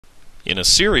In a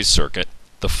series circuit,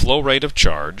 the flow rate of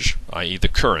charge, i.e. the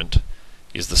current,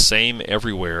 is the same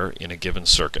everywhere in a given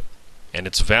circuit, and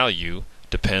its value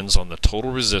depends on the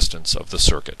total resistance of the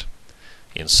circuit.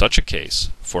 In such a case,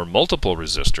 for multiple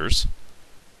resistors,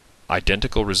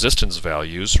 identical resistance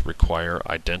values require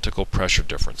identical pressure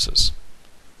differences.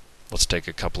 Let's take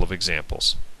a couple of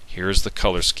examples. Here's the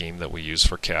color scheme that we use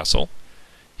for Castle.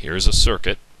 Here's a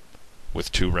circuit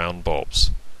with two round bulbs.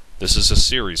 This is a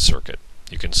series circuit.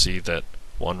 You can see that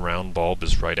one round bulb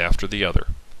is right after the other.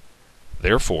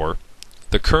 Therefore,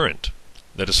 the current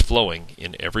that is flowing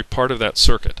in every part of that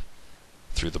circuit,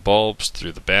 through the bulbs,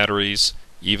 through the batteries,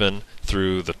 even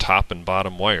through the top and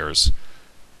bottom wires,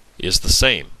 is the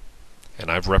same.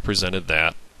 And I've represented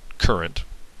that current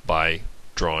by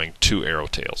drawing two arrow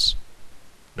tails.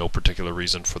 No particular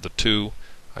reason for the two,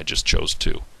 I just chose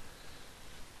two.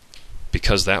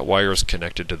 Because that wire is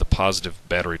connected to the positive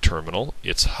battery terminal,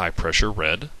 it's high pressure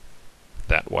red.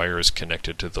 That wire is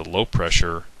connected to the low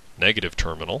pressure negative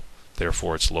terminal,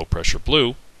 therefore it's low pressure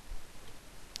blue.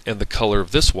 And the color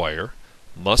of this wire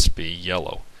must be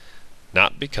yellow.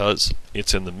 Not because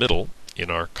it's in the middle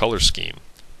in our color scheme,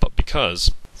 but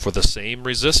because for the same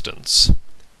resistance,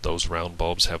 those round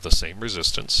bulbs have the same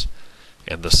resistance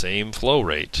and the same flow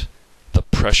rate, the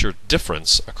pressure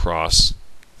difference across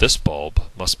this bulb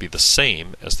must be the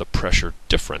same as the pressure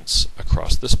difference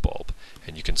across this bulb.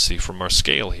 And you can see from our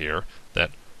scale here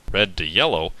that red to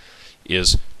yellow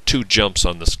is 2 jumps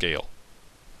on the scale.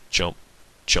 Jump,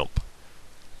 jump.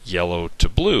 Yellow to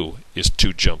blue is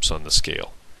 2 jumps on the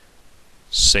scale.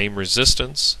 Same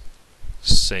resistance,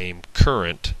 same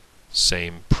current,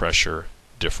 same pressure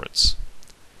difference.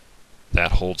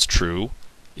 That holds true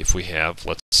if we have,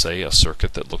 let's say, a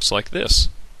circuit that looks like this.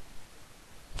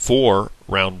 4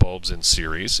 round bulbs in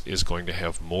series is going to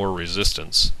have more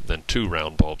resistance than 2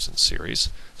 round bulbs in series,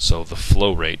 so the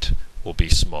flow rate will be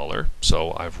smaller,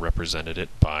 so I've represented it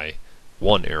by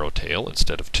 1 arrow tail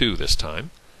instead of 2 this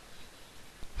time.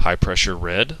 High pressure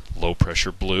red, low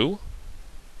pressure blue.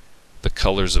 The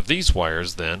colors of these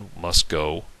wires then must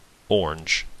go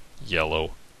orange,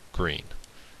 yellow, green.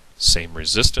 Same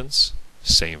resistance,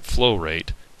 same flow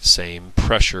rate, same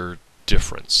pressure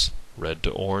difference. Red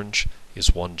to orange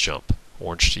is 1 jump.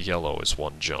 Orange to yellow is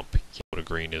 1 jump. Yellow to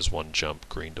green is 1 jump.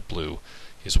 Green to blue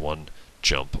is 1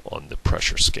 jump on the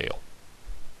pressure scale.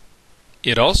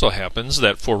 It also happens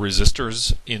that for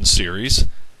resistors in series,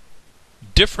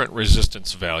 different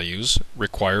resistance values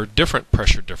require different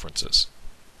pressure differences.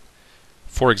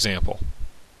 For example,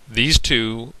 these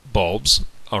 2 bulbs,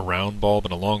 a round bulb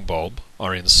and a long bulb,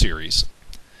 are in series.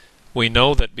 We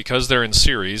know that because they're in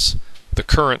series, the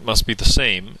current must be the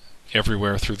same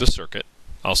everywhere through the circuit.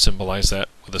 I'll symbolize that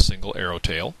with a single arrow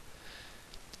tail.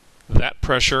 That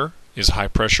pressure is high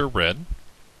pressure red.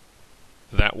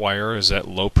 That wire is at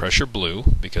low pressure blue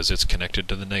because it's connected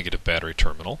to the negative battery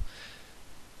terminal.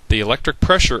 The electric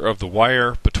pressure of the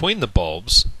wire between the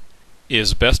bulbs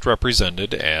is best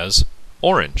represented as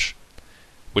orange,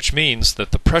 which means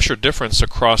that the pressure difference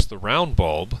across the round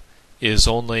bulb is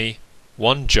only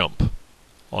 1 jump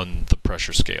on the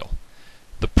pressure scale.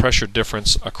 The pressure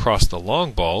difference across the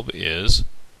long bulb is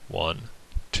 1,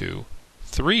 2,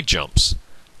 3 jumps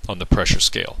on the pressure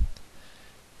scale.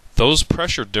 Those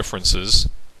pressure differences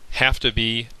have to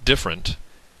be different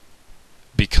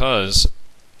because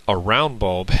a round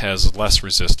bulb has less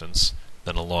resistance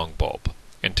than a long bulb.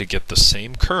 And to get the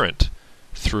same current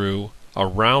through a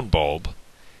round bulb,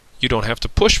 you don't have to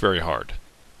push very hard.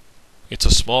 It's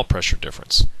a small pressure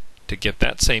difference. To get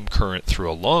that same current through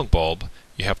a long bulb,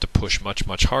 you have to push much,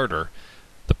 much harder.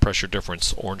 The pressure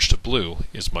difference orange to blue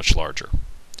is much larger.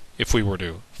 If we were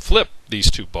to flip these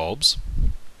 2 bulbs,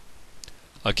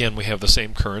 again we have the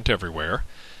same current everywhere.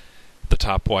 The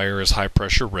top wire is high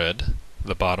pressure red,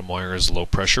 the bottom wire is low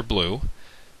pressure blue.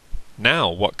 Now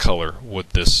what color would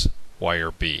this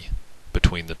wire be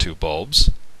between the 2 bulbs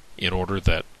in order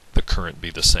that the current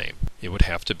be the same? It would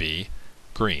have to be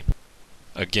green.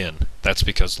 Again, that's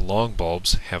because long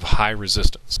bulbs have high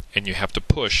resistance, and you have to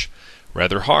push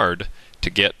rather hard to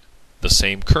get the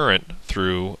same current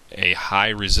through a high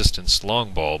resistance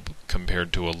long bulb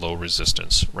compared to a low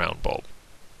resistance round bulb.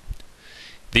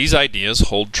 These ideas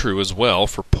hold true as well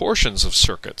for portions of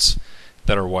circuits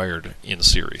that are wired in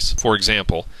series. For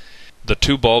example, the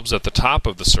 2 bulbs at the top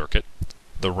of the circuit,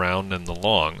 the round and the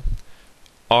long,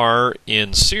 are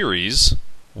in series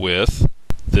with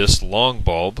this long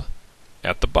bulb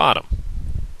at the bottom.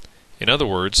 In other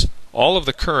words, all of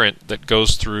the current that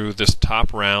goes through this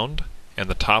top round and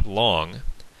the top long,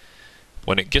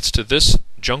 when it gets to this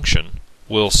junction,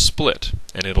 will split,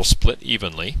 and it'll split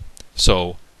evenly.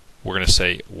 So we're going to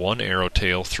say one arrow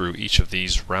tail through each of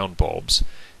these round bulbs.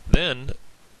 Then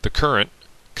the current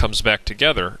comes back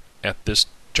together at this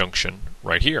junction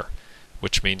right here,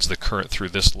 which means the current through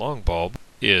this long bulb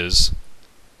is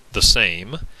the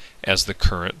same as the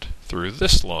current through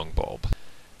this long bulb.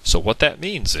 So what that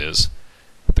means is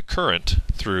the current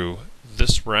through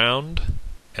this round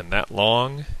and that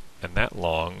long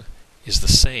is the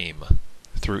same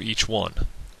through each one.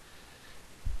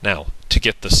 Now, to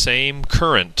get the same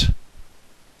current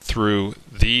through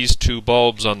these two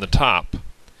bulbs on the top,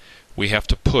 we have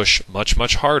to push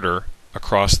much harder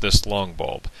across this long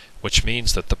bulb, which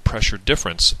means that the pressure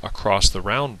difference across the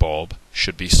round bulb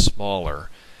should be smaller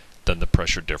than the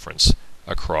pressure difference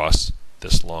across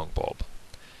this long bulb.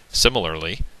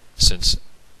 Similarly, since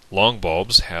long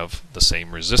bulbs have the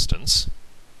same resistance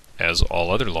as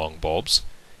all other long bulbs,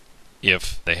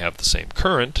 if they have the same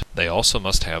current, they also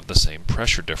must have the same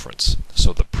pressure difference.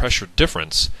 So the pressure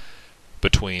difference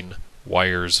between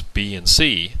wires B and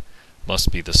C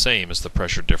must be the same as the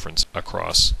pressure difference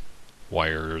across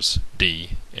wires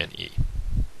D and E.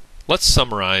 Let's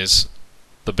summarize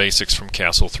the basics from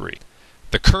Castle 3.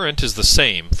 The current is the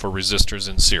same for resistors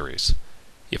in series.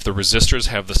 If the resistors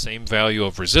have the same value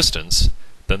of resistance,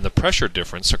 then the pressure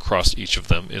difference across each of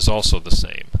them is also the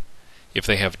same. If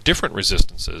they have different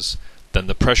resistances, then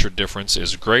the pressure difference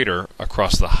is greater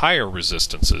across the higher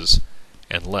resistances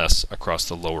and less across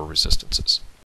the lower resistances.